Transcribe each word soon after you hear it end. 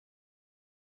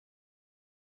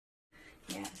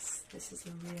This is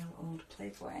a real old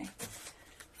Playboy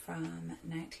from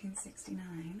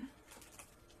 1969.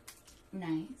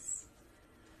 Nice.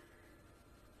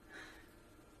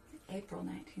 April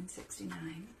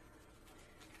 1969.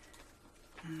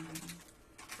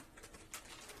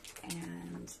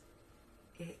 And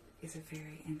it is a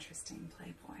very interesting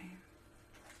Playboy.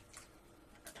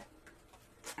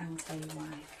 I will tell you why.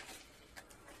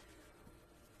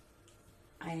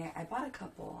 I bought a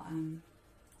couple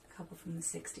from the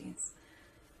 60s,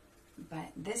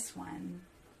 but this one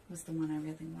was the one I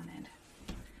really wanted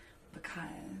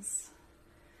because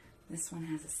this one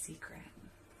has a secret.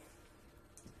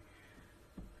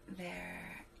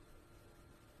 There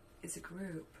is a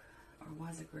group, or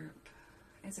was a group,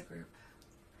 is a group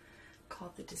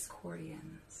called the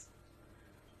Discordians.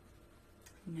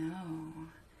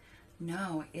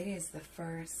 No, it is the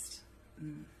first,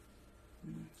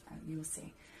 you'll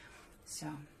see. So,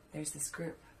 there's this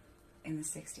group in the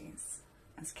 60s.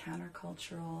 It's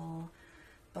countercultural,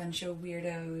 bunch of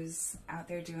weirdos out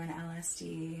there doing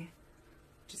LSD,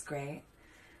 which is great,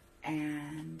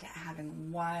 and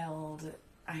having wild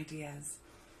ideas.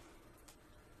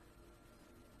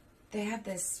 They had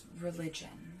this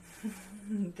religion,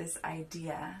 this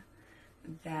idea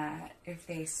that if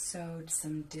they sowed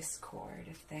some discord,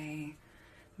 if they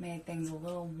made things a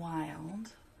little wild,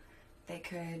 they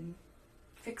could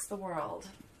fix the world.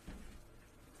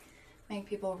 Make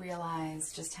people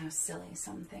realize just how silly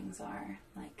some things are,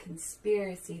 like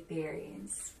conspiracy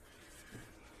theories.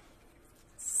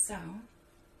 So,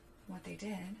 what they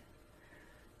did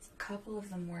is a couple of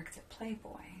them worked at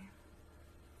Playboy,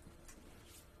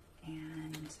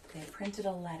 and they printed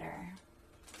a letter.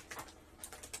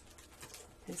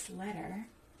 This letter,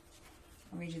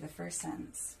 I'll read you the first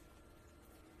sentence.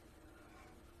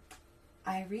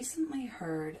 I recently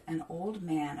heard an old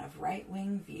man of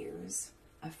right-wing views,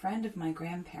 a friend of my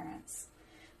grandparents,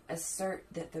 assert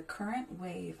that the current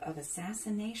wave of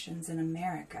assassinations in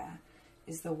America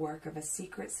is the work of a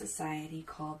secret society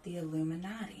called the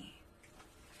Illuminati.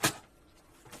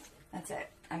 That's it.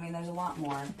 I mean, there's a lot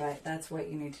more, but that's what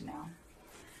you need to know.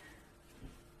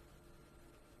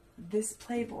 This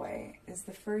Playboy is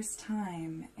the first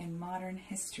time in modern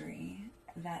history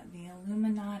that the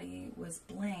Illuminati was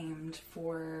blamed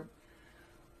for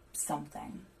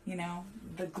something, you know,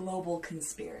 the global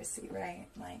conspiracy, right?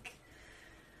 Like,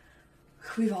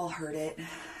 we've all heard it.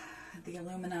 The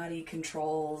Illuminati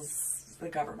controls the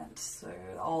government,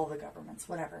 or all the governments,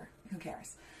 whatever. Who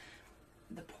cares?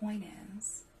 The point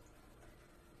is,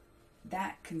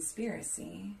 that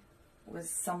conspiracy was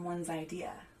someone's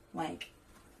idea. Like,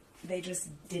 they just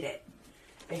did it.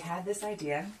 They had this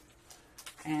idea,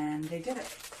 and they did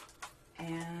it.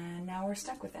 And now we're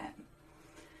stuck with it.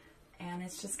 And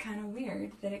it's just kind of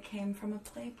weird that it came from a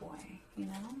Playboy, you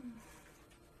know?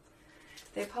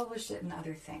 They published it in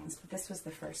other things, but this was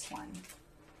the first one.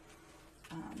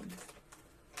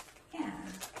 Yeah.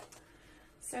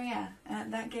 So yeah,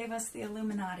 that gave us the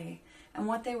Illuminati. And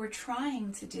what they were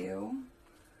trying to do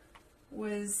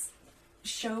was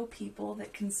show people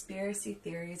that conspiracy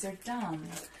theories are dumb.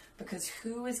 Because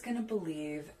who is going to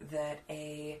believe that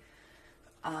a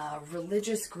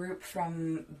religious group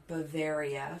from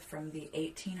Bavaria from the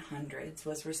 1800s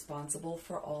was responsible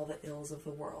for all the ills of the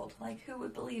world? Like, who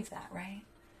would believe that, right?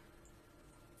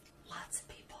 Lots of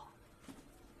people.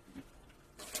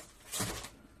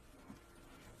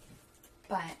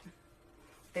 But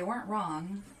they weren't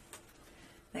wrong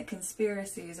that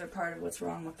conspiracies are part of what's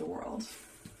wrong with the world.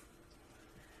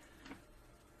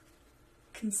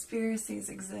 Conspiracies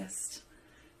exist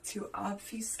to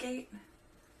obfuscate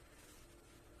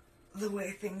the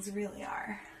way things really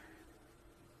are.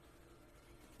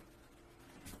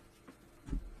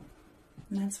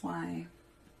 And that's why,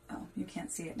 oh, you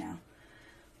can't see it now.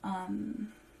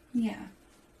 Yeah.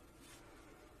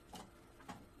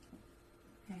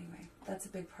 Anyway, that's a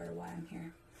big part of why I'm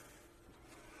here.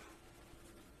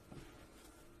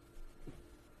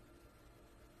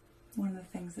 One of the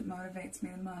things that motivates me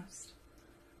the most.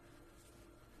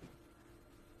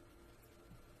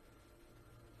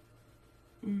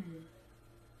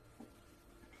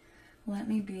 Let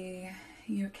me be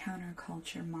your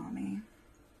counterculture mommy.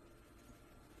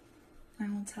 I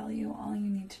will tell you all you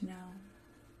need to know.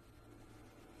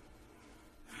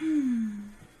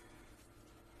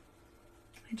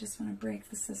 I just want to break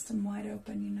the system wide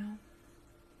open, you know.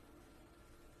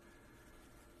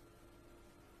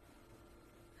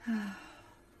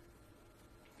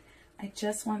 I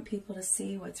just want people to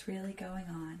see what's really going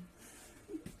on.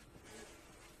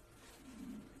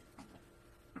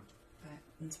 But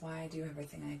that's why I do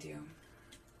everything I do.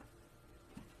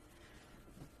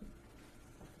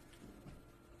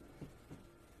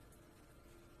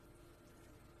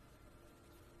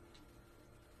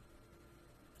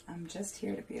 I'm just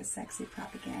here to be a sexy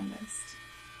propagandist.